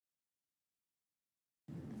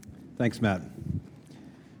Thanks, Matt.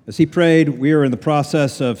 As he prayed, we are in the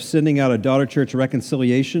process of sending out a daughter church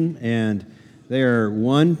reconciliation, and they are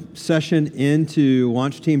one session into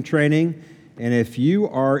launch team training. And if you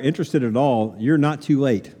are interested at all, you're not too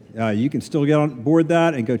late. You can still get on board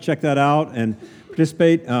that and go check that out and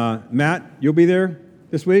participate. Matt, you'll be there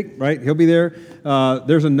this week, right? He'll be there.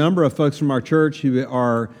 There's a number of folks from our church who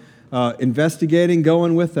are investigating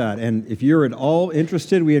going with that. And if you're at all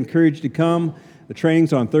interested, we encourage you to come. The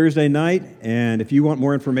training's on Thursday night, and if you want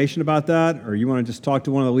more information about that, or you want to just talk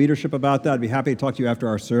to one of the leadership about that, I'd be happy to talk to you after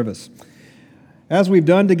our service. As we've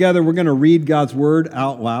done together, we're going to read God's Word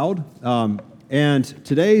out loud, and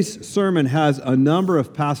today's sermon has a number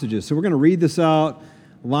of passages, so we're going to read this out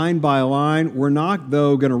line by line. We're not,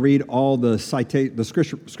 though, going to read all the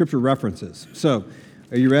scripture references. So,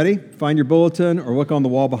 are you ready? Find your bulletin or look on the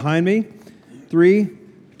wall behind me. 3,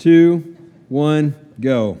 2, 1,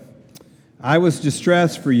 go. I was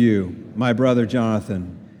distressed for you, my brother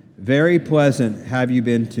Jonathan. Very pleasant have you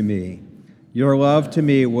been to me. Your love to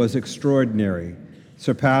me was extraordinary,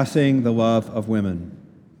 surpassing the love of women.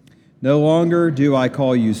 No longer do I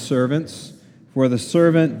call you servants, for the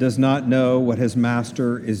servant does not know what his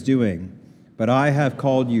master is doing. But I have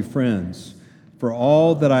called you friends, for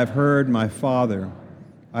all that I've heard my Father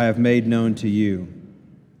I have made known to you.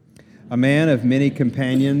 A man of many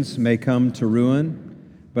companions may come to ruin,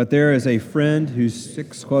 but there is a friend who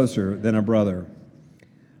sticks closer than a brother.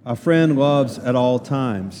 A friend loves at all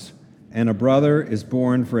times, and a brother is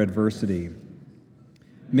born for adversity.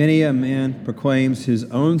 Many a man proclaims his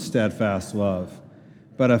own steadfast love,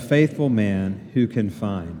 but a faithful man who can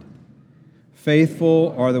find?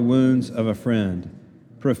 Faithful are the wounds of a friend,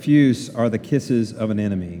 profuse are the kisses of an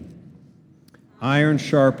enemy. Iron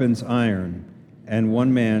sharpens iron, and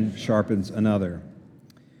one man sharpens another.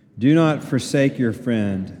 Do not forsake your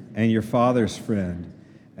friend and your father's friend,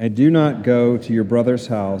 and do not go to your brother's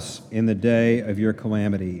house in the day of your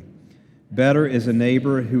calamity. Better is a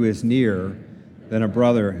neighbor who is near than a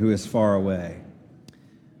brother who is far away.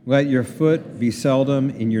 Let your foot be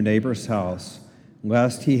seldom in your neighbor's house,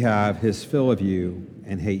 lest he have his fill of you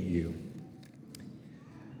and hate you.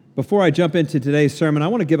 Before I jump into today's sermon, I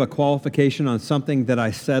want to give a qualification on something that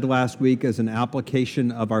I said last week as an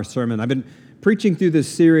application of our sermon. I've been preaching through this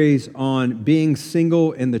series on being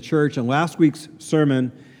single in the church, and last week's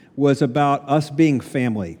sermon was about us being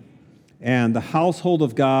family and the household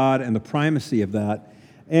of God and the primacy of that.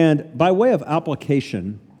 And by way of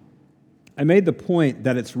application, I made the point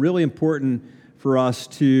that it's really important for us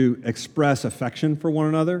to express affection for one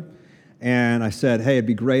another. And I said, hey, it'd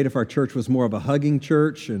be great if our church was more of a hugging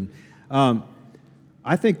church. And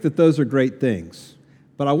I think that those are great things.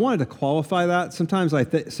 But I wanted to qualify that. Sometimes I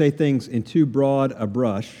say things in too broad a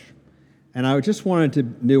brush, and I just wanted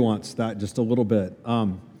to nuance that just a little bit.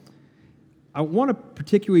 I want to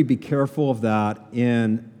particularly be careful of that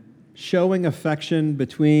in showing affection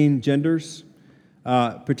between genders,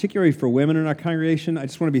 particularly for women in our congregation. I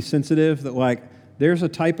just want to be sensitive that, there's a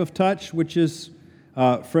type of touch which is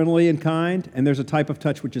friendly and kind, and there's a type of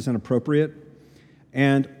touch which is inappropriate.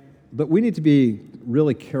 But we need to be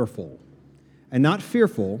really careful. And not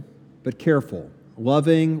fearful, but careful,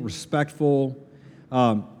 loving, respectful.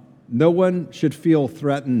 No one should feel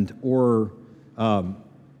threatened or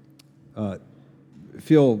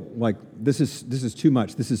feel like this is too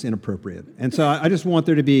much, this is inappropriate. And so I just want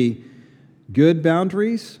there to be good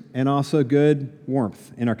boundaries and also good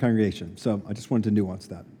warmth in our congregation. So I just wanted to nuance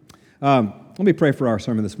that. Let me pray for our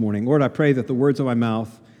sermon this morning. Lord, I pray that the words of my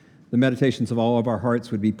mouth, the meditations of all of our hearts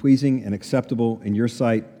would be pleasing and acceptable in your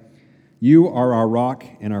sight. You are our rock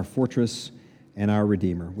and our fortress and our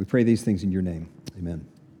Redeemer. We pray these things in your name. Amen.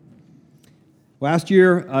 Last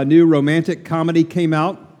year, a new romantic comedy came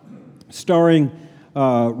out starring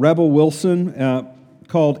Rebel Wilson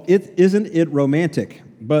called Isn't It Romantic?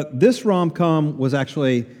 But this rom-com was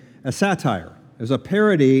actually a satire. It was a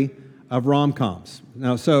parody of rom-coms.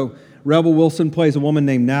 Now, so Rebel Wilson plays a woman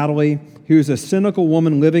named Natalie, who's a cynical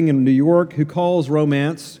woman living in New York who calls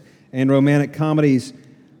romance and romantic comedies,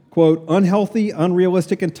 quote, unhealthy,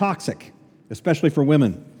 unrealistic, and toxic, especially for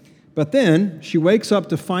women. But then she wakes up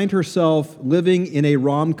to find herself living in a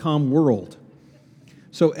rom-com world.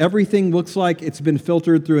 So everything looks like it's been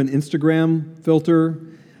filtered through an Instagram filter.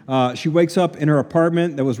 She wakes up in her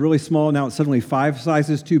apartment that was really small. Now it's suddenly 5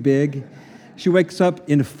 sizes too big. She wakes up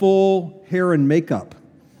in full hair and makeup.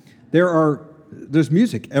 There's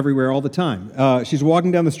music everywhere all the time. She's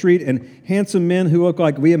walking down the street, and handsome men who look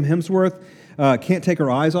like Liam Hemsworth can't take her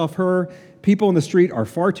eyes off her. People in the street are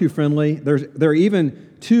far too friendly. There are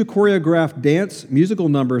even 2 choreographed dance musical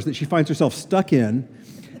numbers that she finds herself stuck in.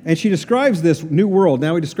 And she describes this new world,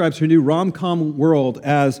 now he describes her new rom-com world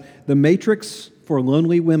as the Matrix for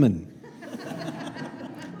lonely women.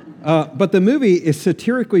 But the movie is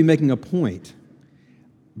satirically making a point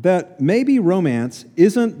that maybe romance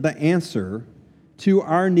isn't the answer to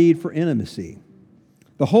our need for intimacy.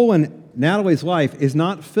 The hole in Natalie's life is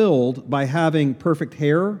not filled by having perfect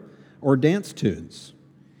hair or dance tunes.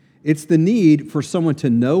 It's the need for someone to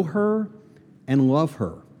know her and love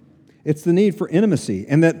her. It's the need for intimacy,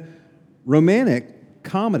 and that romantic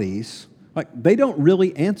comedies, they don't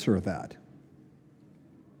really answer that.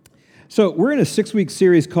 So we're in a 6-week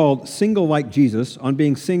series called Single Like Jesus, on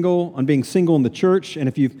being single in the church.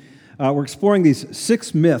 And we're exploring these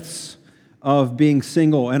 6 myths of being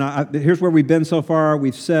single. And here's where we've been so far.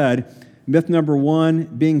 We've said, myth number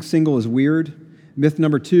 1, being single is weird. Myth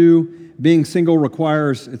number 2, being single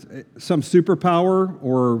requires some superpower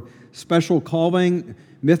or special calling.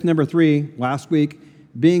 Myth number 3, last week,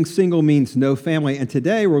 being single means no family. And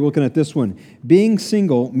today we're looking at this one. Being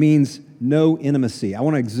single means no intimacy. I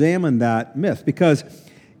want to examine that myth because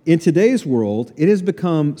in today's world, it has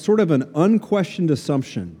become sort of an unquestioned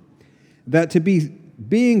assumption that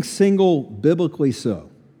being single, biblically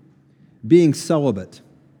so, being celibate,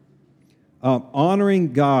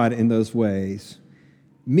 honoring God in those ways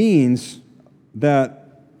means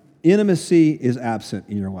that intimacy is absent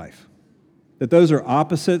in your life. That those are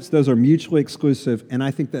opposites, those are mutually exclusive, and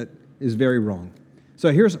I think that is very wrong.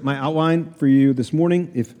 So here's my outline for you this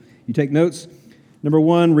morning, if you take notes. Number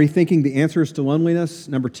 1, rethinking the answers to loneliness.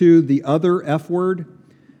 Number 2, the other F word.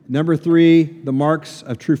 Number 3, the marks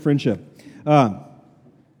of true friendship.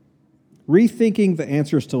 Rethinking the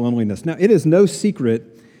answers to loneliness. Now, it is no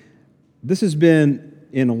secret, this has been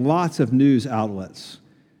in lots of news outlets,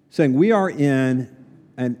 saying we are in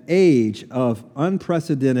an age of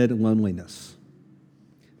unprecedented loneliness.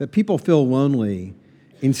 That people feel lonely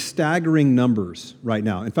in staggering numbers right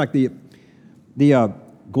now. In fact, the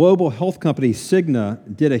global health company Cigna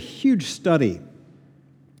did a huge study,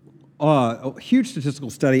 a huge statistical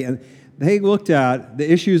study, and they looked at the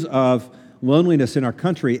issues of loneliness in our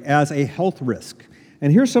country as a health risk.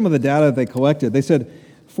 And here's some of the data they collected. They said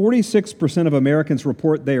 46% of Americans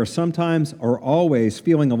report they are sometimes or always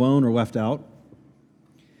feeling alone or left out.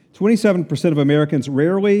 27% of Americans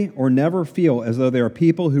rarely or never feel as though there are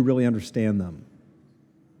people who really understand them.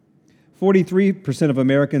 43% of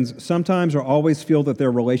Americans sometimes or always feel that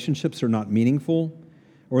their relationships are not meaningful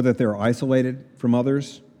or that they're isolated from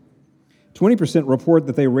others. 20% report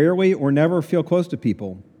that they rarely or never feel close to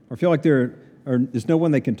people or feel like there's no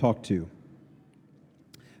one they can talk to.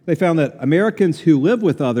 They found that Americans who live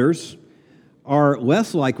with others are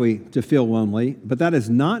less likely to feel lonely, but that is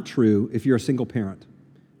not true if you're a single parent.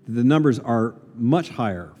 The numbers are much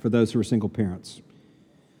higher for those who are single parents.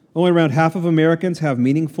 Only around half of Americans have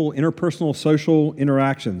meaningful interpersonal social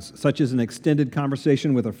interactions, such as an extended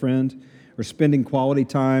conversation with a friend or spending quality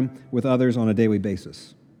time with others on a daily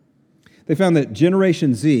basis. They found that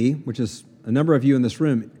Generation Z, which is a number of you in this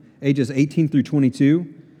room, ages 18 through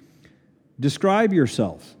 22, describe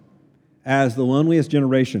yourself as the loneliest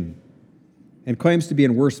generation and claims to be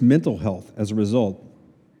in worse mental health as a result.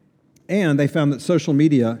 And they found that social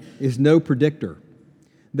media is no predictor,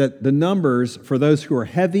 that the numbers for those who are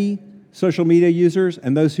heavy social media users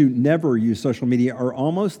and those who never use social media are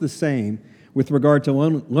almost the same with regard to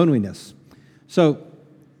loneliness. So,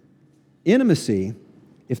 intimacy,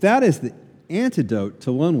 if that is the antidote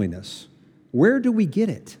to loneliness, where do we get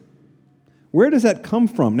it? Where does that come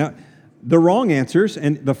from? Now, the wrong answers,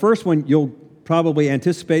 and the first one you'll probably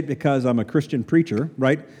anticipate because I'm a Christian preacher,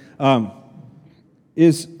 right,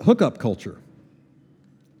 is hookup culture,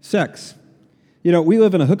 sex. You know, we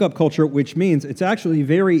live in a hookup culture, which means it's actually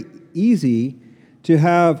very easy to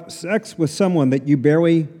have sex with someone that you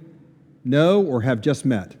barely know or have just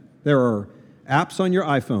met. There are apps on your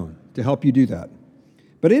iPhone to help you do that.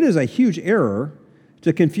 But it is a huge error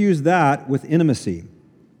to confuse that with intimacy.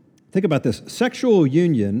 Think about this. Sexual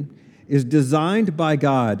union is designed by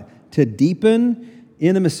God to deepen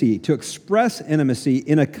intimacy, to express intimacy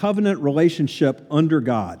in a covenant relationship under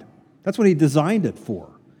God. That's what He designed it for.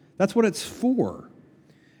 That's what it's for.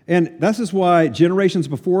 And this is why generations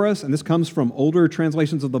before us, and this comes from older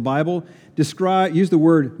translations of the Bible, use the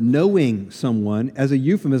word knowing someone as a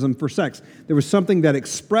euphemism for sex. There was something that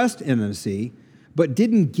expressed intimacy, but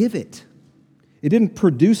didn't give it. It didn't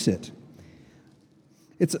produce it.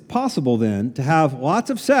 It's possible then to have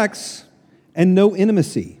lots of sex and no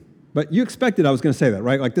intimacy. But you expected I was going to say that,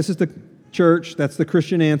 right? Like, this is the church, that's the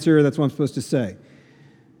Christian answer, that's what I'm supposed to say.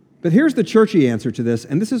 But here's the churchy answer to this,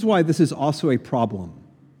 and this is why this is also a problem.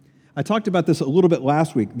 I talked about this a little bit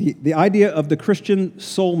last week, the idea of the Christian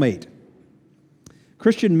soulmate.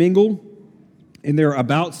 Christian Mingle, in their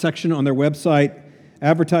About section on their website,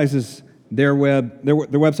 advertises their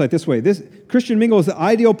website this way. This Christian Mingle is the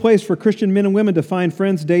ideal place for Christian men and women to find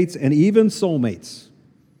friends, dates, and even soulmates.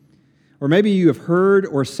 Or maybe you have heard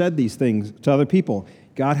or said these things to other people.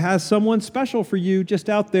 God has someone special for you just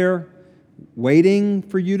out there, waiting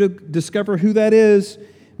for you to discover who that is.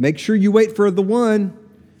 Make sure you wait for the one.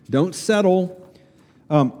 Don't settle.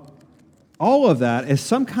 All of that is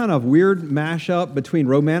some kind of weird mashup between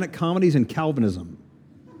romantic comedies and Calvinism.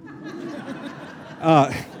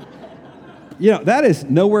 That is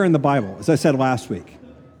nowhere in the Bible, as I said last week.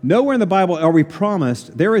 Nowhere in the Bible are we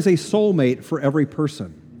promised there is a soulmate for every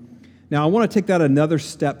person. Now, I want to take that another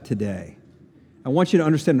step today. I want you to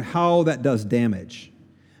understand how that does damage.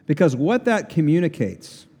 Because what that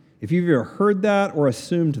communicates, if you've ever heard that or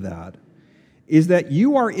assumed that, is that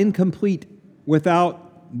you are incomplete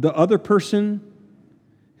without the other person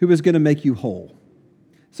who is going to make you whole.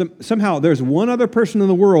 Somehow there's one other person in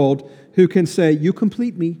the world who can say, you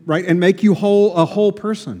complete me, right, and make you whole, a whole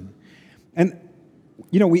person. And,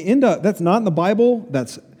 we end up, that's not in the Bible,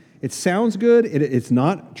 it sounds good, it's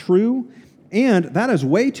not true, and that is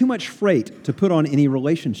way too much freight to put on any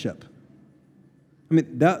relationship. I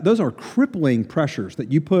mean, those are crippling pressures that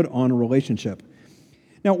you put on a relationship.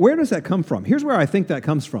 Now, where does that come from? Here's where I think that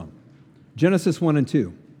comes from. Genesis 1 and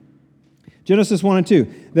 2. Genesis 1 and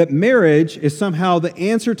 2, that marriage is somehow the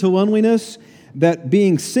answer to loneliness, that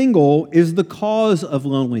being single is the cause of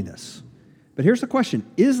loneliness. But here's the question,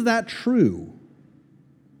 is that true?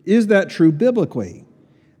 Is that true biblically?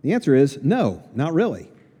 The answer is no, not really.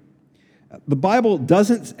 The Bible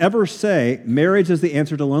doesn't ever say marriage is the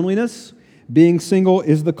answer to loneliness, being single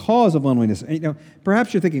is the cause of loneliness. And,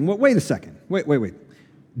 perhaps you're thinking, well, wait a second, wait.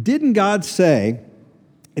 Didn't God say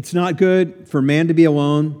it's not good for man to be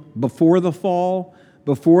alone before the fall,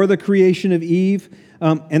 before the creation of Eve?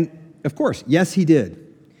 And of course, yes, he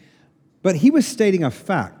did. But he was stating a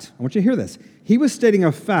fact. I want you to hear this. He was stating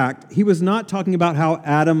a fact. He was not talking about how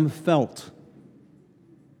Adam felt.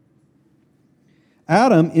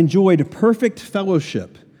 Adam enjoyed perfect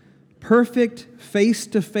fellowship, perfect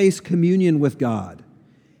face-to-face communion with God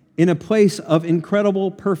in a place of incredible,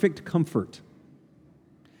 perfect comfort.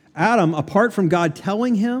 Adam, apart from God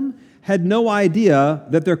telling him, had no idea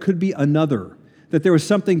that there could be another, that there was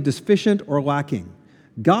something deficient or lacking.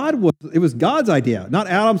 It was God's idea, not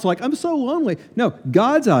Adam's like, I'm so lonely. No,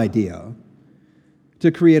 God's idea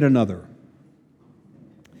to create another.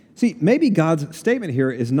 See, maybe God's statement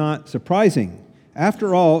here is not surprising.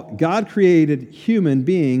 After all, God created human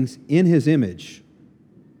beings in his image.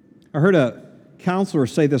 I heard a counselor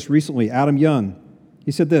say this recently, Adam Young.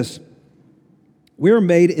 He said this, we're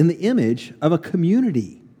made in the image of a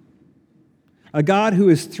community, a God who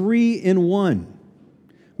is three in one.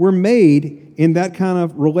 We're made in that kind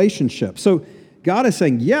of relationship. So God is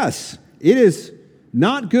saying, yes, it is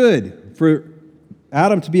not good for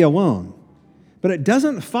Adam to be alone, but it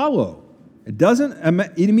doesn't follow. It doesn't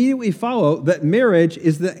immediately follow that marriage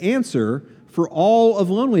is the answer for all of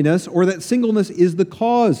loneliness or that singleness is the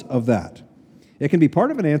cause of that. It can be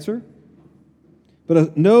part of an answer,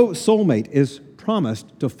 but no soulmate is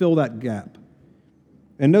promised to fill that gap.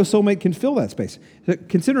 And no soulmate can fill that space. So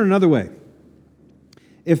consider another way.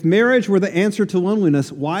 If marriage were the answer to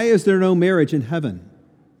loneliness, why is there no marriage in heaven?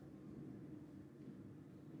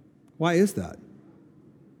 Why is that?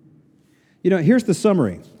 Here's the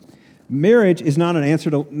summary. Marriage is not an answer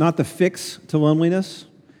to, not the fix to loneliness,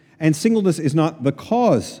 and singleness is not the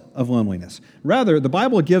cause of loneliness. Rather, the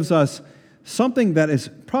Bible gives us something that is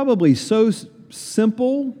probably so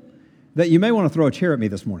simple that you may want to throw a chair at me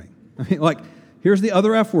this morning. Here's the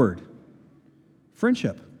other F word,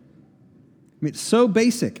 friendship. It's so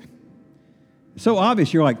basic, so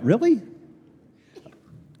obvious. You're like, really?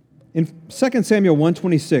 In 2 Samuel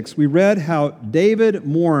 1:26, we read how David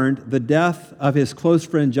mourned the death of his close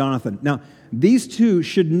friend Jonathan. Now, these two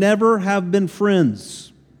should never have been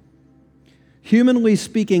friends. Humanly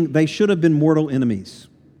speaking, they should have been mortal enemies.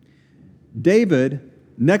 David,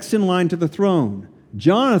 next in line to the throne.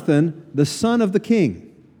 Jonathan, the son of the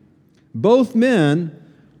king. Both men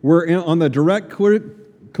were on the direct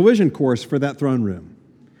collision course for that throne room.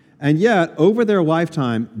 And yet, over their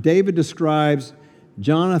lifetime, David describes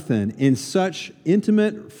Jonathan in such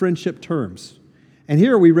intimate friendship terms. And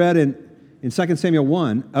here we read in 2 Samuel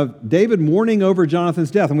 1 of David mourning over Jonathan's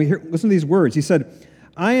death. And listen to these words. He said,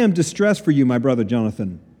 I am distressed for you, my brother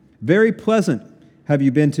Jonathan. Very pleasant have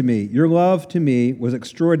you been to me. Your love to me was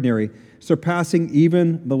extraordinary, surpassing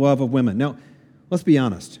even the love of women. Now, let's be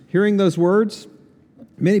honest. Hearing those words,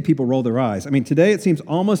 Many people roll their eyes. I mean, today it seems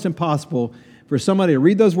almost impossible for somebody to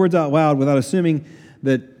read those words out loud without assuming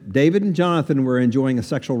that David and Jonathan were enjoying a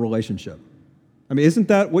sexual relationship. I mean, isn't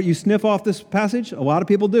that what you sniff off this passage? A lot of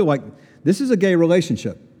people do. Like, this is a gay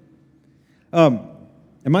relationship.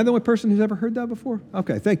 Am I the only person who's ever heard that before?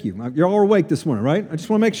 Okay, thank you. You're all awake this morning, right? I just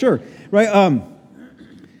want to make sure, right?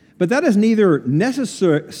 But that is neither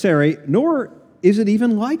necessary nor is it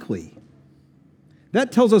even likely.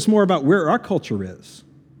 That tells us more about where our culture is.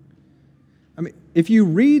 I mean, if you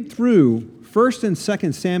read through 1st and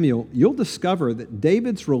 2nd Samuel, you'll discover that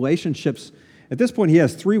David's relationships, at this point he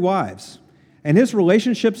has 3 wives, and his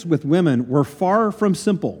relationships with women were far from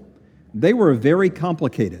simple. They were very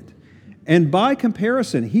complicated. And by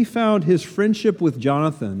comparison, he found his friendship with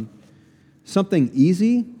Jonathan something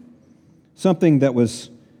easy, something that was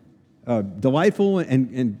delightful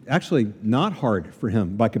and actually not hard for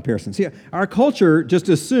him by comparison. See, our culture just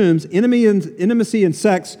assumes intimacy and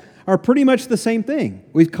sex are pretty much the same thing.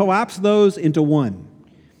 We've collapsed those into one.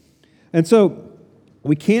 And so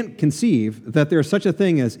we can't conceive that there's such a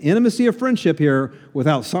thing as intimacy of friendship here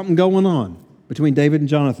without something going on between David and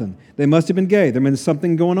Jonathan. They must have been gay. There must be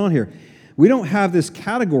something going on here. We don't have this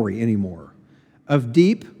category anymore of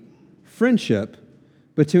deep friendship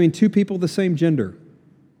between two people of the same gender.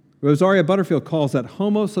 Rosaria Butterfield calls that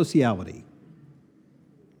homosociality.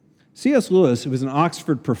 C.S. Lewis, who was an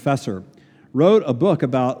Oxford professor, wrote a book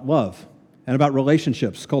about love and about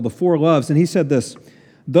relationships called The Four Loves, and he said this: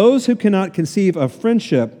 those who cannot conceive of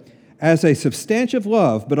friendship as a substantive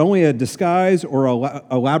love, but only a disguise or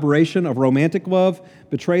elaboration of romantic love,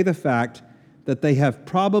 betray the fact that they have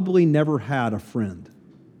probably never had a friend.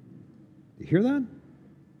 You hear that?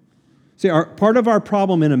 See, part of our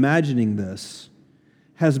problem in imagining this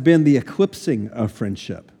has been the eclipsing of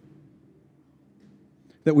friendship.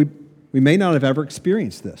 That we may not have ever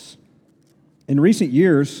experienced this. In recent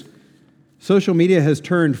years, social media has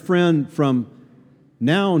turned friend from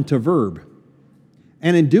noun to verb,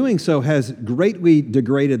 and in doing so has greatly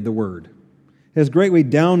degraded the word, has greatly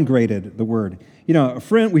downgraded the word. You know,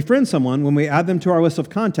 we friend someone when we add them to our list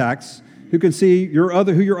of contacts who can see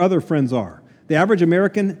who your other friends are. The average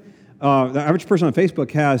American, the average person on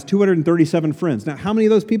Facebook has 237 friends. Now, how many of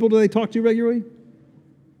those people do they talk to regularly?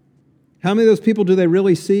 How many of those people do they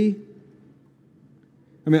really see?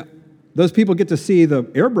 I mean, those people get to see the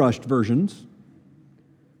airbrushed versions,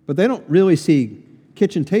 but they don't really see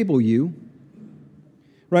kitchen table you.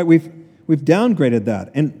 Right? We've downgraded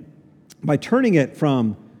that. And by turning it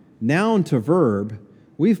from noun to verb,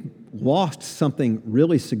 we've lost something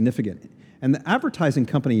really significant. And the advertising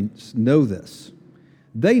companies know this.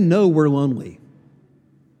 They know we're lonely.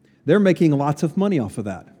 They're making lots of money off of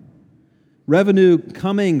that. Revenue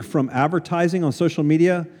coming from advertising on social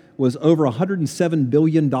media was over $107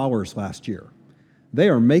 billion last year. They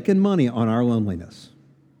are making money on our loneliness.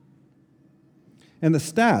 And the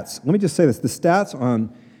stats, let me just say this, the stats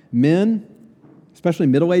on men, especially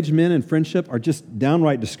middle-aged men in friendship, are just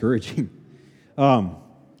downright discouraging.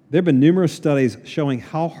 There have been numerous studies showing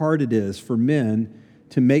how hard it is for men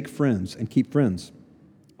to make friends and keep friends.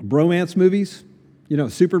 Bromance movies,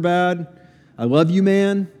 Superbad, I Love You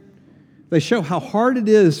Man, they show how hard it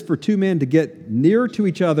is for two men to get near to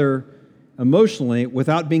each other emotionally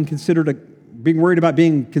without being worried about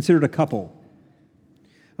being considered a couple.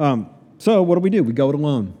 So what do? We go it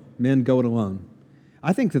alone. Men go it alone.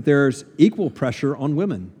 I think that there's equal pressure on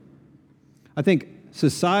women. I think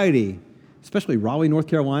society, especially Raleigh, North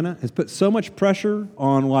Carolina, has put so much pressure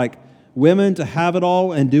on women to have it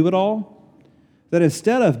all and do it all, that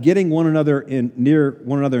instead of getting near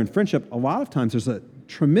one another in friendship, a lot of times there's a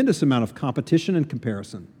tremendous amount of competition and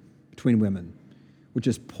comparison between women, which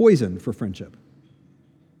is poison for friendship.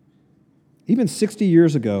 Even 60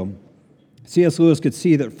 years ago, C.S. Lewis could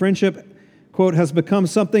see that friendship, quote, has become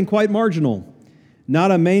something quite marginal,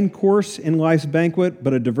 not a main course in life's banquet,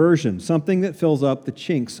 but a diversion, something that fills up the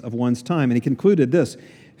chinks of one's time. And he concluded this: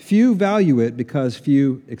 few value it because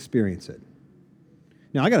few experience it.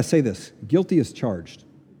 Now, I got to say this, guilty as charged,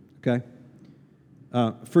 okay?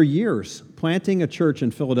 For years, planting a church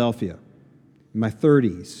in Philadelphia, in my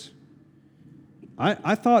 30s,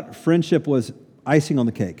 I thought friendship was icing on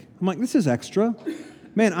the cake. I'm like, this is extra.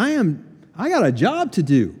 Man, I got a job to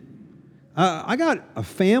do. I got a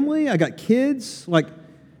family, I got kids.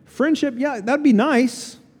 Friendship, yeah, that'd be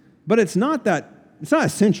nice, but it's not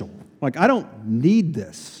essential. I don't need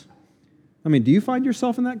this. I mean, do you find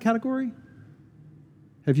yourself in that category?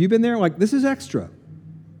 Have you been there? This is extra.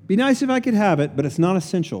 Be nice if I could have it, but it's not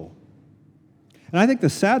essential. And I think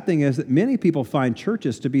the sad thing is that many people find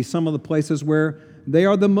churches to be some of the places where they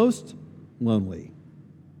are the most lonely.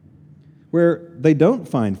 where they don't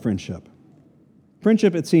find friendship.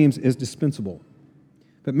 Friendship, it seems, is dispensable.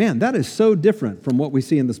 But man, that is so different from what we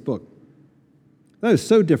see in this book. That is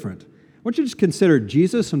so different. I want you to just consider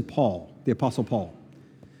Jesus and Paul, the Apostle Paul.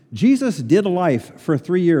 Jesus did life for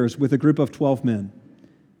 3 years with a group of 12 men.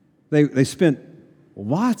 They spent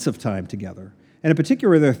lots of time together. And in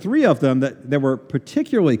particular, there are 3 of them that were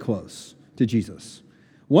particularly close to Jesus.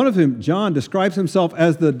 One of whom, John, describes himself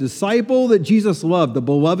as the disciple that Jesus loved, the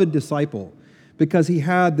beloved disciple, because he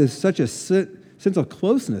had such a sense of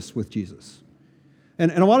closeness with Jesus.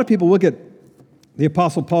 And a lot of people look at the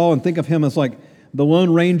Apostle Paul and think of him as like the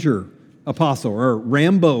Lone Ranger apostle or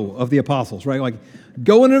Rambo of the apostles, right? Like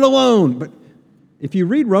going it alone. But if you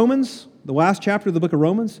read Romans, the last chapter of the book of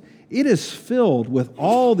Romans, it is filled with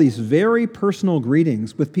all these very personal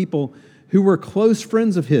greetings with people who were close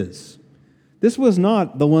friends of his. This was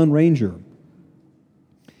not the Lone Ranger.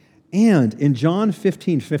 And in John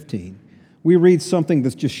 15:15, we read something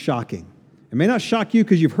that's just shocking. It may not shock you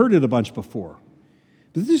because you've heard it a bunch before,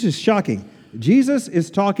 but this is shocking. Jesus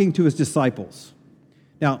is talking to his disciples.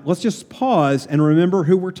 Now, let's just pause and remember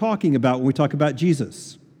who we're talking about when we talk about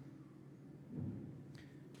Jesus.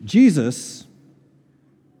 Jesus,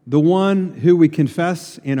 the one who we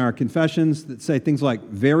confess in our confessions that say things like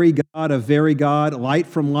very God of very God, light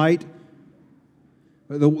from light,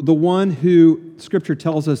 the one who Scripture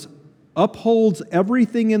tells us upholds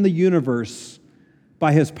everything in the universe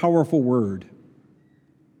by his powerful word.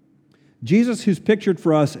 Jesus, who's pictured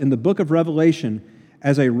for us in the book of Revelation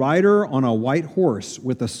as a rider on a white horse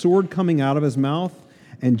with a sword coming out of his mouth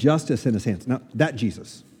and justice in his hands. Now, that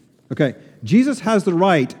Jesus. Okay, Jesus has the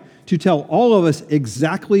right to tell all of us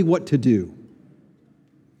exactly what to do.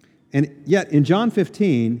 And yet, in John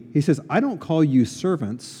 15, he says, I don't call you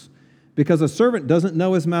servants because a servant doesn't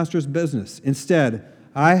know his master's business. Instead,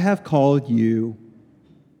 I have called you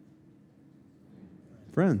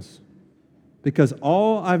friends, because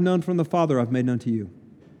all I've known from the Father, I've made known to you.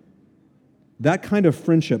 That kind of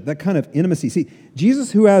friendship, that kind of intimacy. See,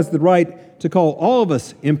 Jesus, who has the right to call all of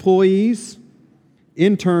us employees,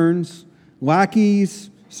 interns,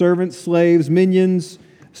 lackeys, servants, slaves, minions,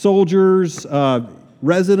 soldiers,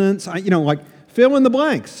 residents, like fill in the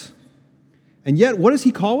blanks. And yet, what does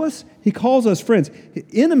he call us? He calls us friends.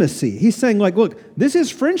 Intimacy. He's saying, look, this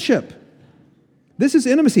is friendship. This is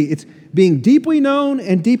intimacy. It's being deeply known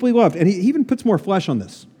and deeply loved. And he even puts more flesh on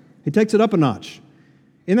this. He takes it up a notch.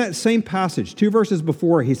 In that same passage, 2 verses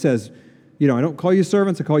before, he says, I don't call you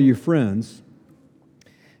servants, I call you friends.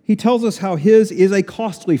 He tells us how his is a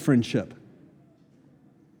costly friendship.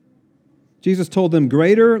 Jesus told them,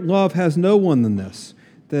 greater love has no one than this,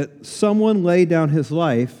 that someone lay down his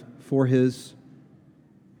life for his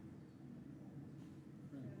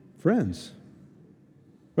friends.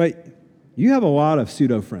 Right? You have a lot of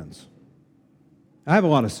pseudo-friends. I have a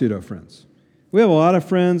lot of pseudo-friends. We have a lot of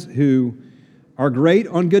friends who are great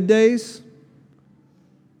on good days,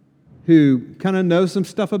 who kind of know some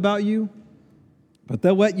stuff about you, but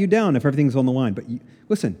they'll let you down if everything's on the line. But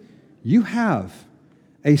listen, you have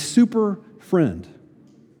a super friend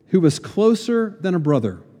who was closer than a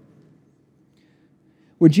brother.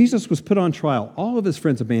 When Jesus was put on trial, all of his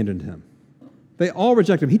friends abandoned him. They all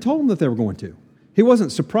rejected him. He told them that they were going to. He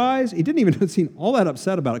wasn't surprised. He didn't even seem all that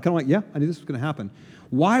upset about it. Kind of like, yeah, I knew this was going to happen.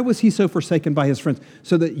 Why was he so forsaken by his friends?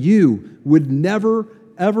 So that you would never,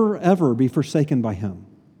 ever, ever be forsaken by him.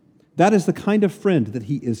 That is the kind of friend that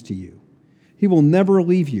he is to you. He will never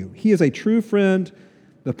leave you. He is a true friend,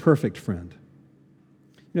 the perfect friend.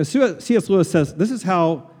 C.S. Lewis says this is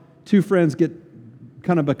how two friends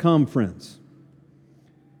become friends.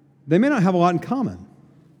 They may not have a lot in common,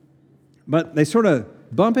 but they sort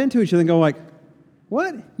of bump into each other and go like,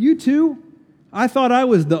 what? You too? I thought I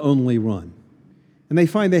was the only one. And they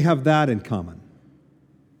find they have that in common.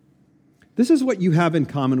 This is what you have in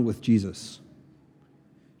common with Jesus.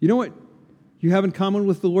 You know what you have in common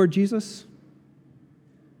with the Lord Jesus?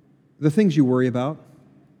 The things you worry about.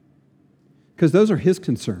 Because those are his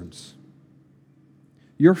concerns.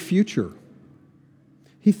 Your future.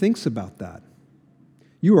 He thinks about that.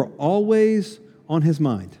 You are always on his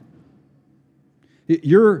mind.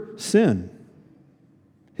 Your sin,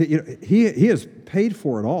 he has paid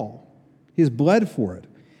for it all. He has bled for it.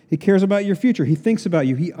 He cares about your future. He thinks about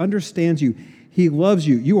you. He understands you. He loves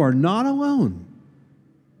you. You are not alone.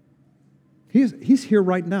 He's here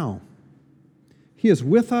right now. He is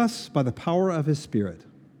with us by the power of his Spirit.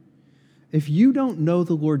 If you don't know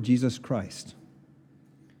the Lord Jesus Christ,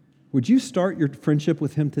 would you start your friendship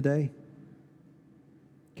with him today?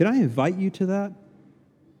 Can I invite you to that?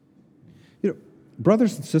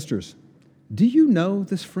 Brothers and sisters, do you know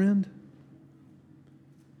this friend?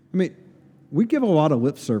 I mean, we give a lot of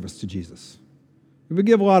lip service to Jesus. We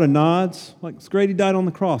give a lot of nods, like it's great he died on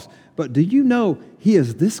the cross. But do you know he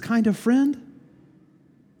is this kind of friend?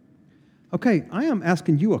 Okay, I am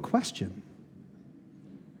asking you a question.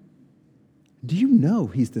 Do you know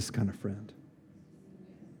he's this kind of friend?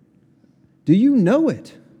 Do you know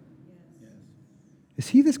it? Is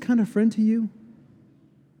he this kind of friend to you?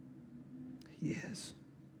 He is.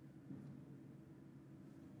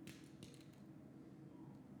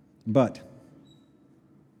 But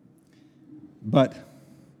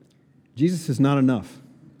Jesus is not enough.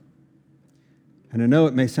 And I know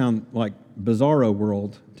it may sound like bizarro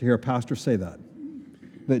world to hear a pastor say that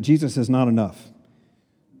Jesus is not enough.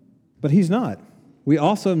 But he's not. We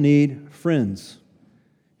also need friends.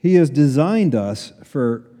 He has designed us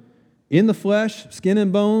for in the flesh, skin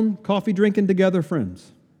and bone, coffee drinking together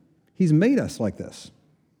friends. He's made us like this.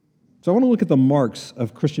 So I want to look at the marks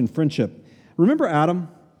of Christian friendship. Remember Adam?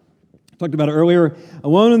 I talked about it earlier.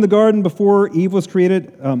 Alone in the garden before Eve was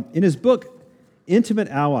created. In his book, Intimate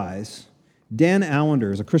Allies, Dan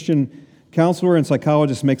Allender, a Christian counselor and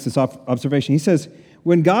psychologist, makes this observation. He says,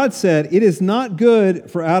 when God said, it is not good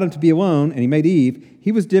for Adam to be alone, and he made Eve,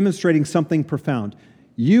 he was demonstrating something profound.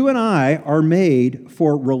 You and I are made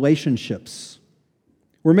for relationships.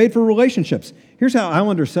 We're made for relationships. Here's how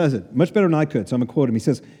Allender says it, much better than I could, so I'm going to quote him. He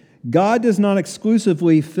says, God does not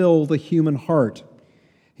exclusively fill the human heart.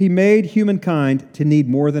 He made humankind to need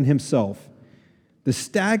more than himself. The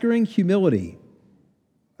staggering humility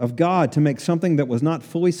of God to make something that was not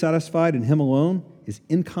fully satisfied in him alone is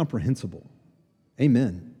incomprehensible.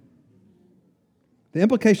 Amen. The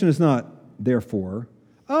implication is not, therefore,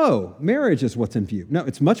 marriage is what's in view. No,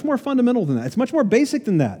 it's much more fundamental than that. It's much more basic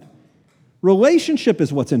than that. Relationship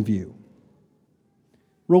is what's in view.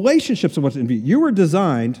 Relationships are what's in view. You were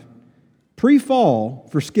designed pre-fall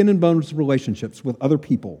for skin and bones relationships with other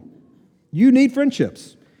people. You need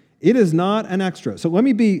friendships. It is not an extra. So let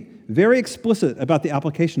me be very explicit about the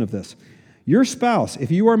application of this. Your spouse, if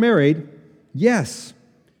you are married, yes,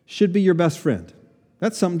 should be your best friend.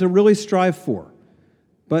 That's something to really strive for,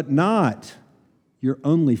 but not your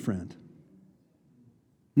only friend.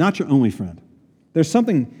 Not your only friend. There's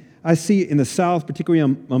something I see in the South, particularly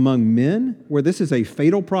among men, where this is a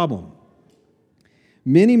fatal problem.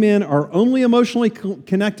 Many men are only emotionally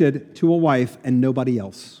connected to a wife and nobody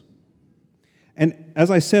else. And as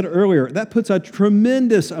I said earlier, that puts a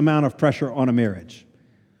tremendous amount of pressure on a marriage.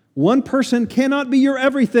 One person cannot be your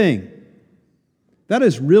everything. That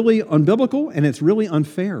is really unbiblical and it's really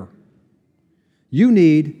unfair. You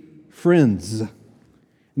need friends. And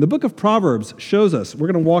the book of Proverbs shows us,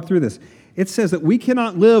 we're going to walk through this, it says that we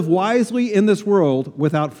cannot live wisely in this world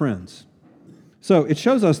without friends. So it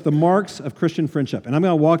shows us the marks of Christian friendship. And I'm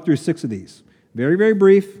going to walk through 6 of these. Very, very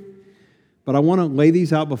brief, but I want to lay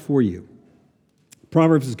these out before you.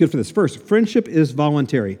 Proverbs is good for this. First, friendship is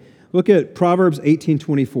voluntary. Look at Proverbs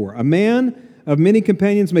 18:24. A man of many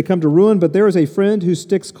companions may come to ruin, but there is a friend who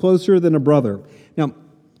sticks closer than a brother. Now,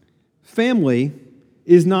 family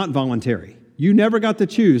is not voluntary. You never got to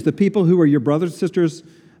choose the people who are your brothers, sisters,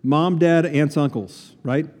 mom, dad, aunts, uncles,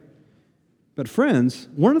 right? But friends,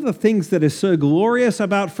 one of the things that is so glorious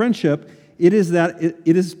about friendship, it is that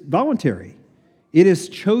it is voluntary. It is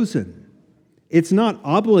chosen. It's not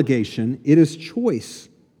obligation, it is choice.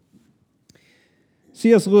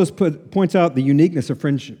 C.S. Lewis points out the uniqueness of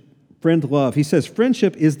friend love. He says,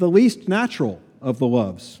 friendship is the least natural of the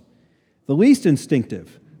loves, the least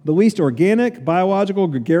instinctive, the least organic, biological,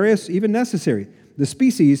 gregarious, even necessary. The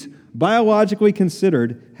species, biologically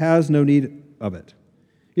considered, has no need of it.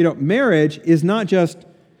 You know, marriage is not just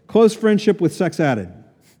close friendship with sex added,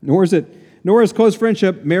 nor is close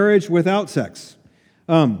friendship marriage without sex.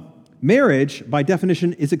 Marriage, by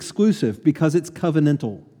definition, is exclusive because it's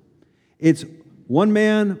covenantal. It's one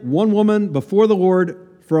man, one woman before the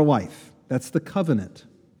Lord for a life. That's the covenant.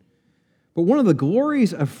 But one of the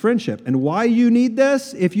glories of friendship, and why you need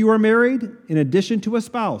this if you are married, in addition to a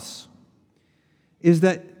spouse, is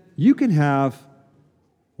that you can have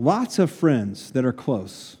lots of friends that are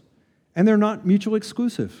close, and they're not mutually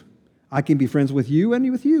exclusive. I can be friends with you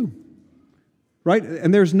and with you, right?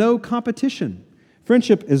 And there's no competition.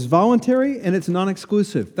 Friendship is voluntary and it's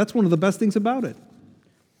non-exclusive. That's one of the best things about it.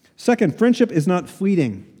 Second, friendship is not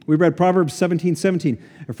fleeting. We read Proverbs 17:17.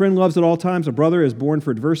 A friend loves at all times, a brother is born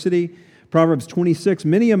for adversity. Proverbs 26,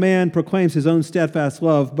 many a man proclaims his own steadfast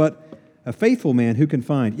love, but a faithful man who can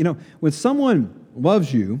find? You know, when someone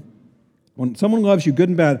loves you good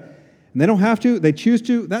and bad, and they don't have to, they choose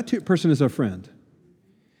to, that person is a friend.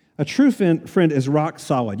 A true friend is rock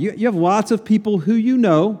solid. You have lots of people who you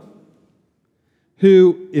know,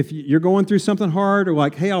 who, if you're going through something hard or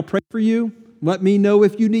like, hey, I'll pray for you, Let me know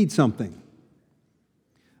if you need something.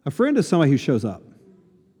 A friend is somebody who shows up.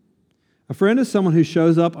 A friend is someone who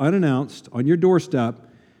shows up unannounced on your doorstep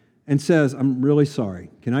and says, I'm really sorry.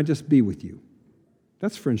 Can I just be with you?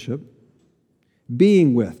 That's friendship.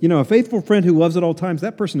 Being with. A faithful friend who loves at all times,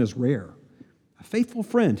 that person is rare. A faithful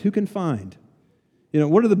friend, who can find?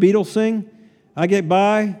 What do the Beatles sing? I get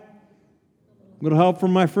by, a little help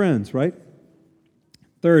from my friends, right?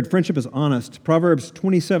 Third, friendship is honest. Proverbs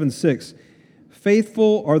 27:6.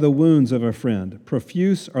 Faithful are the wounds of a friend.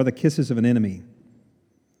 Profuse are the kisses of an enemy.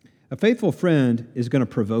 A faithful friend is going to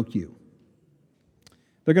provoke you.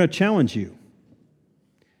 They're going to challenge you.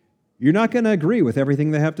 You're not going to agree with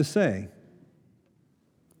everything they have to say,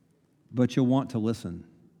 but you'll want to listen.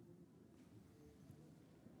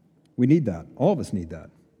 We need that. All of us need that.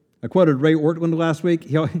 I quoted Ray Ortland last week.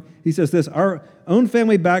 He says this, our own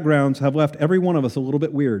family backgrounds have left every one of us a little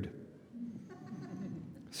bit weird.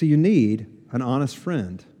 So you need an honest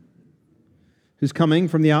friend who's coming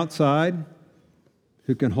from the outside,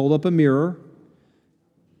 who can hold up a mirror.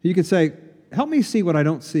 You can say, help me see what I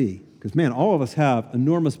don't see. Because, man, all of us have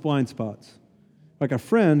enormous blind spots. Like a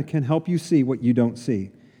friend can help you see what you don't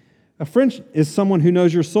see. A friend is someone who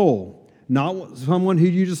knows your soul, not someone who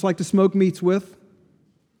you just like to smoke meats with,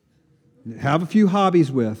 have a few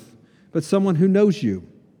hobbies with, but someone who knows you.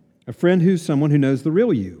 A friend who's someone who knows the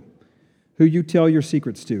real you, who you tell your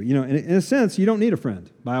secrets to. In a sense, you don't need a friend.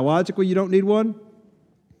 Biologically, you don't need one.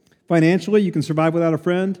 Financially, you can survive without a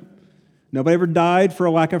friend. Nobody ever died for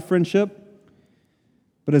a lack of friendship.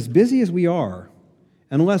 But as busy as we are,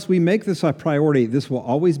 unless we make this a priority, this will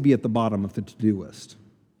always be at the bottom of the to-do list.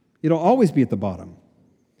 It'll always be at the bottom.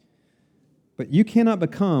 But you cannot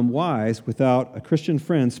become wise without a Christian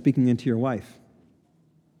friend speaking into your life.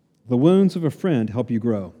 The wounds of a friend help you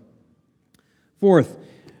grow. Fourth,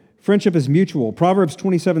 friendship is mutual. Proverbs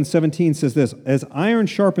 27:17 says this, as iron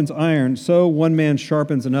sharpens iron, so one man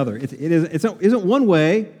sharpens another. It isn't one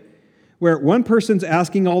way where one person's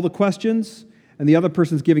asking all the questions and the other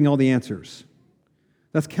person's giving all the answers.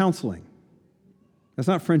 That's counseling. That's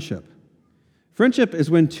not friendship. Friendship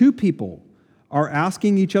is when two people are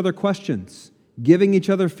asking each other questions, giving each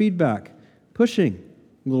other feedback, pushing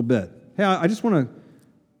a little bit. Hey, I just want to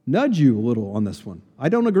nudge you a little on this one. I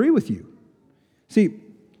don't agree with you. See,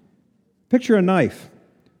 picture a knife.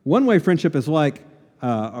 One-way friendship is like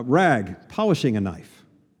a rag polishing a knife.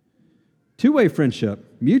 Two-way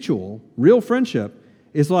friendship, mutual, real friendship,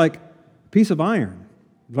 is like a piece of iron,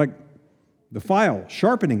 like the file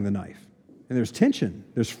sharpening the knife. And there's tension,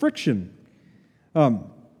 there's friction.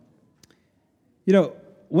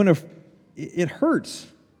 It hurts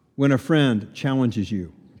when a friend challenges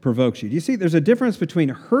you, provokes you. Do you see, there's a difference between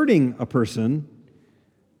hurting a person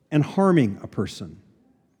and harming a person.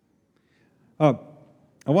 A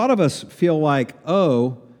lot of us feel like,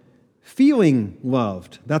 feeling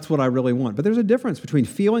loved, that's what I really want. But there's a difference between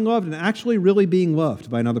feeling loved and actually really being loved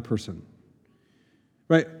by another person.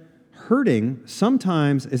 Right? Hurting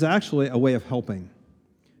sometimes is actually a way of helping.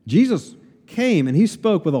 Jesus came and he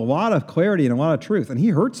spoke with a lot of clarity and a lot of truth, and he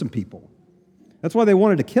hurt some people. That's why they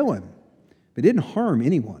wanted to kill him. But he didn't harm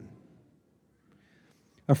anyone.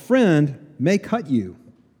 A friend may cut you.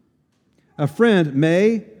 A friend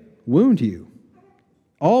may wound you,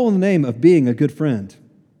 all in the name of being a good friend.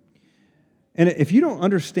 And if you don't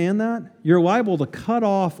understand that, you're liable to cut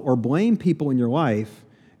off or blame people in your life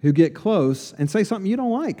who get close and say something you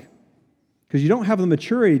don't like because you don't have the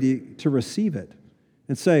maturity to receive it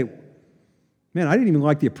and say, man, I didn't even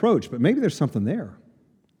like the approach, but maybe there's something there.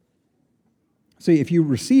 See, if you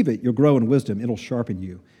receive it, you'll grow in wisdom. It'll sharpen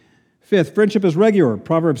you. Fifth, friendship is regular.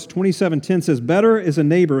 Proverbs 27:10 says, better is a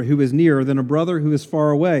neighbor who is near than a brother who is far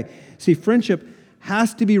away. See, friendship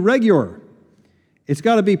has to be regular. It's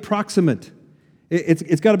got to be proximate.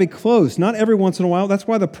 It's got to be close, not every once in a while. That's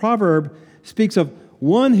why the proverb speaks of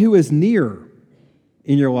one who is near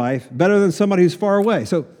in your life better than somebody who's far away.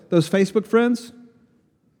 So those Facebook friends,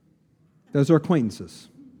 those are acquaintances.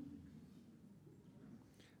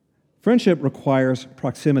 Friendship requires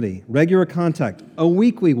proximity, regular contact, a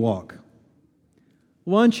weekly walk,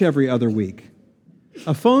 lunch every other week,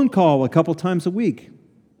 a phone call a couple times a week,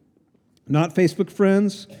 not Facebook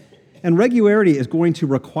friends. And regularity is going to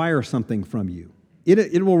require something from you.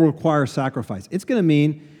 It will require sacrifice. It's going to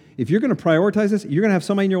mean, if you're going to prioritize this, you're going to have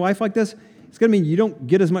somebody in your life like this, it's going to mean you don't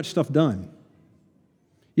get as much stuff done.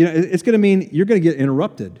 It's going to mean you're going to get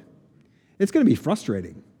interrupted. It's going to be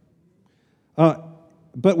frustrating.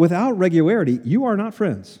 But without regularity, you are not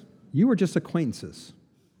friends. You are just acquaintances.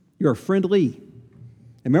 You are friendly.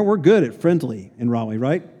 And remember, we're good at friendly in Raleigh,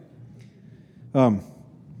 right?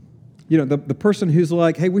 The person who's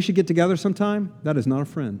like, hey, we should get together sometime, that is not a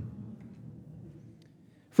friend.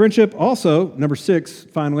 Friendship also, number 6,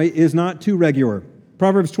 finally, is not too regular.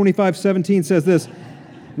 Proverbs 25:17 says this,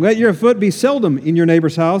 let your foot be seldom in your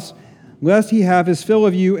neighbor's house, lest he have his fill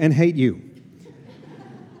of you and hate you.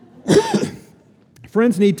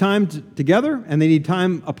 Friends need time together, and they need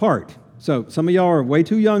time apart. So some of y'all are way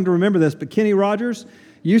too young to remember this, but Kenny Rogers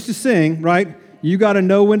used to sing, right? You got to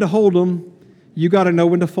know when to hold them. You got to know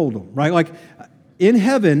when to fold them, right? Like in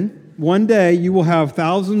heaven, one day you will have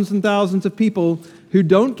thousands and thousands of people who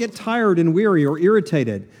don't get tired and weary or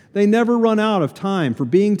irritated. They never run out of time for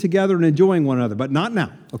being together and enjoying one another, but not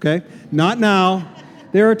now, okay? Not now.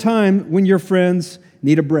 There are times when your friends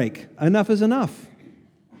need a break. Enough is enough.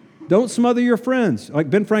 Don't smother your friends. Like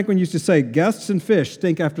Ben Franklin used to say, guests and fish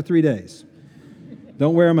stink after 3 days.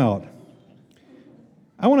 Don't wear them out.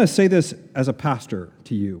 I want to say this as a pastor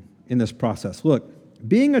to you in this process. Look,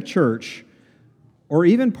 being a church or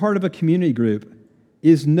even part of a community group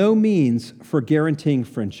is no means for guaranteeing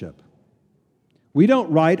friendship. We don't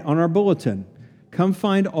write on our bulletin, come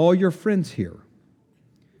find all your friends here.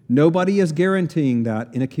 Nobody is guaranteeing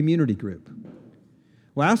that in a community group.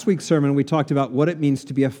 Last week's sermon, we talked about what it means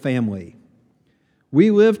to be a family.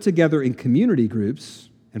 We live together in community groups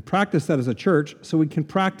and practice that as a church so we can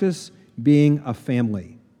practice being a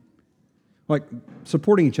family. Like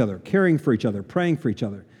supporting each other, caring for each other, praying for each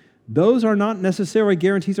other. Those are not necessarily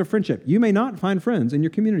guarantees of friendship. You may not find friends in your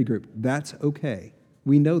community group. That's okay.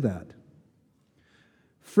 We know that.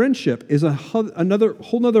 Friendship is a whole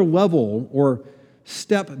nother level or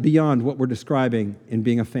step beyond what we're describing in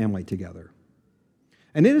being a family together.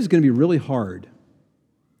 And it is going to be really hard.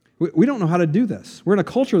 We don't know how to do this. We're in a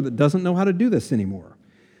culture that doesn't know how to do this anymore.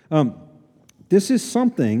 This is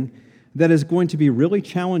something that is going to be really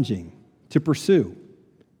challenging to pursue.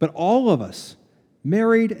 But all of us,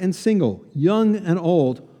 married and single, young and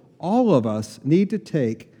old, all of us need to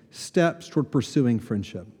take steps toward pursuing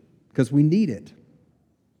friendship because we need it.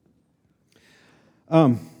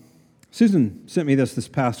 Susan sent me this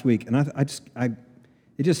past week, and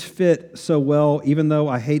it just fit so well, even though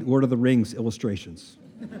I hate Lord of the Rings illustrations.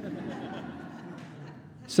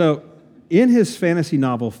 So, in his fantasy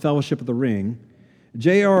novel, Fellowship of the Ring,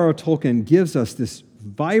 J.R.R. Tolkien gives us this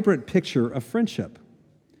vibrant picture of friendship.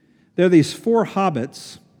 There are these 4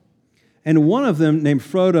 hobbits, and one of them, named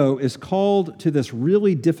Frodo, is called to this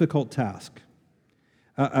really difficult task,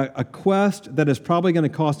 a quest that is probably going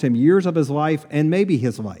to cost him years of his life and maybe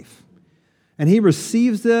his life. And he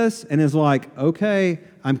receives this and is like, okay,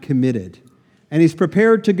 I'm committed. And he's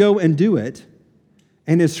prepared to go and do it,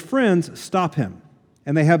 and his friends stop him,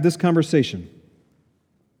 and they have this conversation.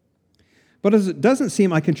 But as it doesn't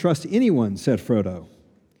seem I can trust anyone, said Frodo.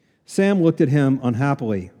 Sam looked at him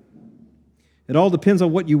unhappily. It all depends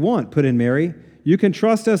on what you want, put in Merry. You can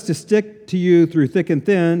trust us to stick to you through thick and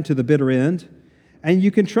thin to the bitter end, and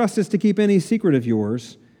you can trust us to keep any secret of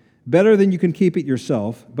yours better than you can keep it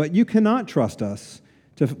yourself, but you cannot trust us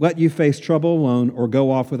to let you face trouble alone or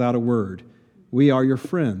go off without a word. We are your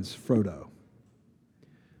friends, Frodo.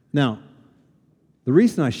 Now, the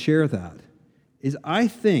reason I share that is I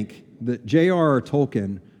think that J.R.R.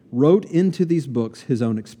 Tolkien wrote into these books his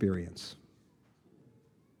own experience.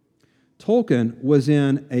 Tolkien was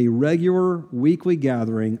in a regular weekly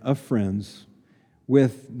gathering of friends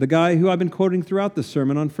with the guy who I've been quoting throughout this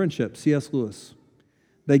sermon on friendship, C.S. Lewis.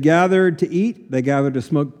 They gathered to eat, they gathered to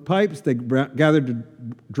smoke pipes, they gathered to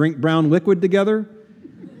drink brown liquid together,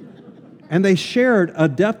 and they shared a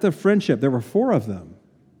depth of friendship. There were 4 of them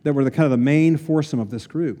that were the kind of the main foursome of this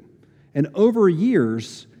group. And over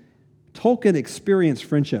years, Tolkien experienced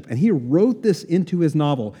friendship, and he wrote this into his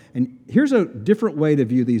novel. And here's a different way to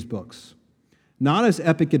view these books. Not as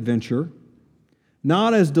epic adventure,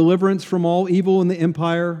 not as deliverance from all evil in the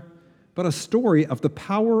empire, but a story of the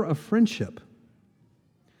power of friendship,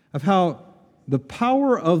 of how the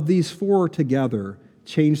power of these 4 together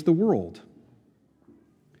changed the world.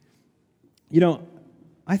 You know,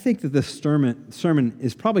 I think that this sermon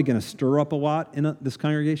is probably going to stir up a lot in this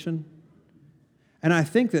congregation. And I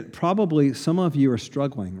think that probably some of you are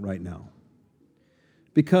struggling right now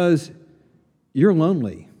because you're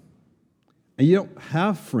lonely and you don't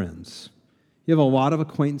have friends. You have a lot of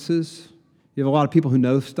acquaintances. You have a lot of people who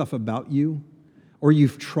know stuff about you, or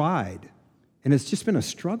you've tried, and it's just been a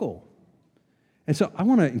struggle. And so I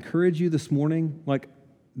want to encourage you this morning, like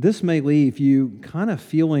this may leave you kind of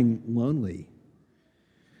feeling lonely,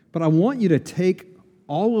 but I want you to take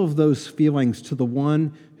all of those feelings to the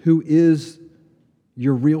one who is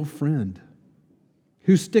your real friend,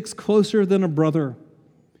 who sticks closer than a brother,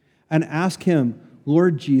 and ask him,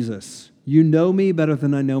 Lord Jesus, You know me better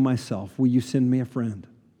than I know myself. Will you send me a friend?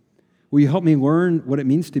 Will you help me learn what it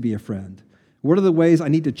means to be a friend? What are the ways I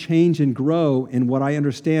need to change and grow in what I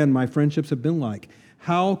understand my friendships have been like?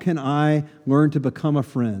 How can I learn to become a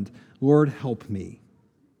friend? Lord, help me.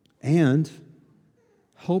 And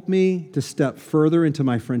help me to step further into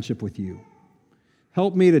my friendship with you.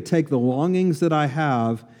 Help me to take the longings that I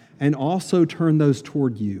have and also turn those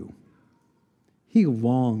toward you. He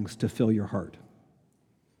longs to fill your heart.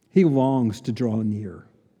 He longs to draw near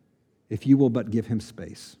if you will but give him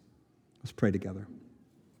space. Let's pray together.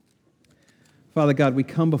 Father God, we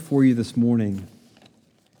come before you this morning.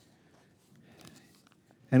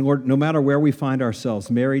 And Lord, no matter where we find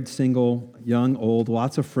ourselves, married, single, young, old,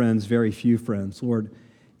 lots of friends, very few friends, Lord,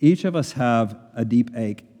 each of us have a deep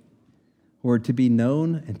ache, Lord, to be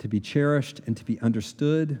known and to be cherished and to be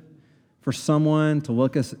understood, for someone to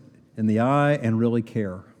look us in the eye and really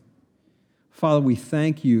care. Father, we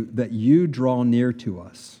thank you that you draw near to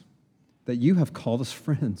us, that you have called us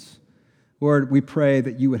friends. Lord, we pray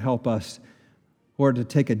that you would help us, Lord, to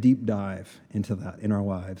take a deep dive into that in our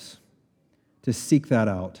lives, to seek that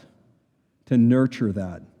out, to nurture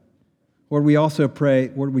that. Lord, we also pray,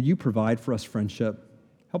 Lord, would you provide for us friendship?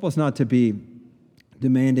 Help us not to be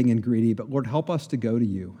demanding and greedy, but Lord, help us to go to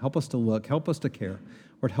you. Help us to look. Help us to care.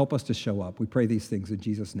 Lord, help us to show up. We pray these things in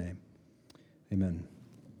Jesus' name. Amen.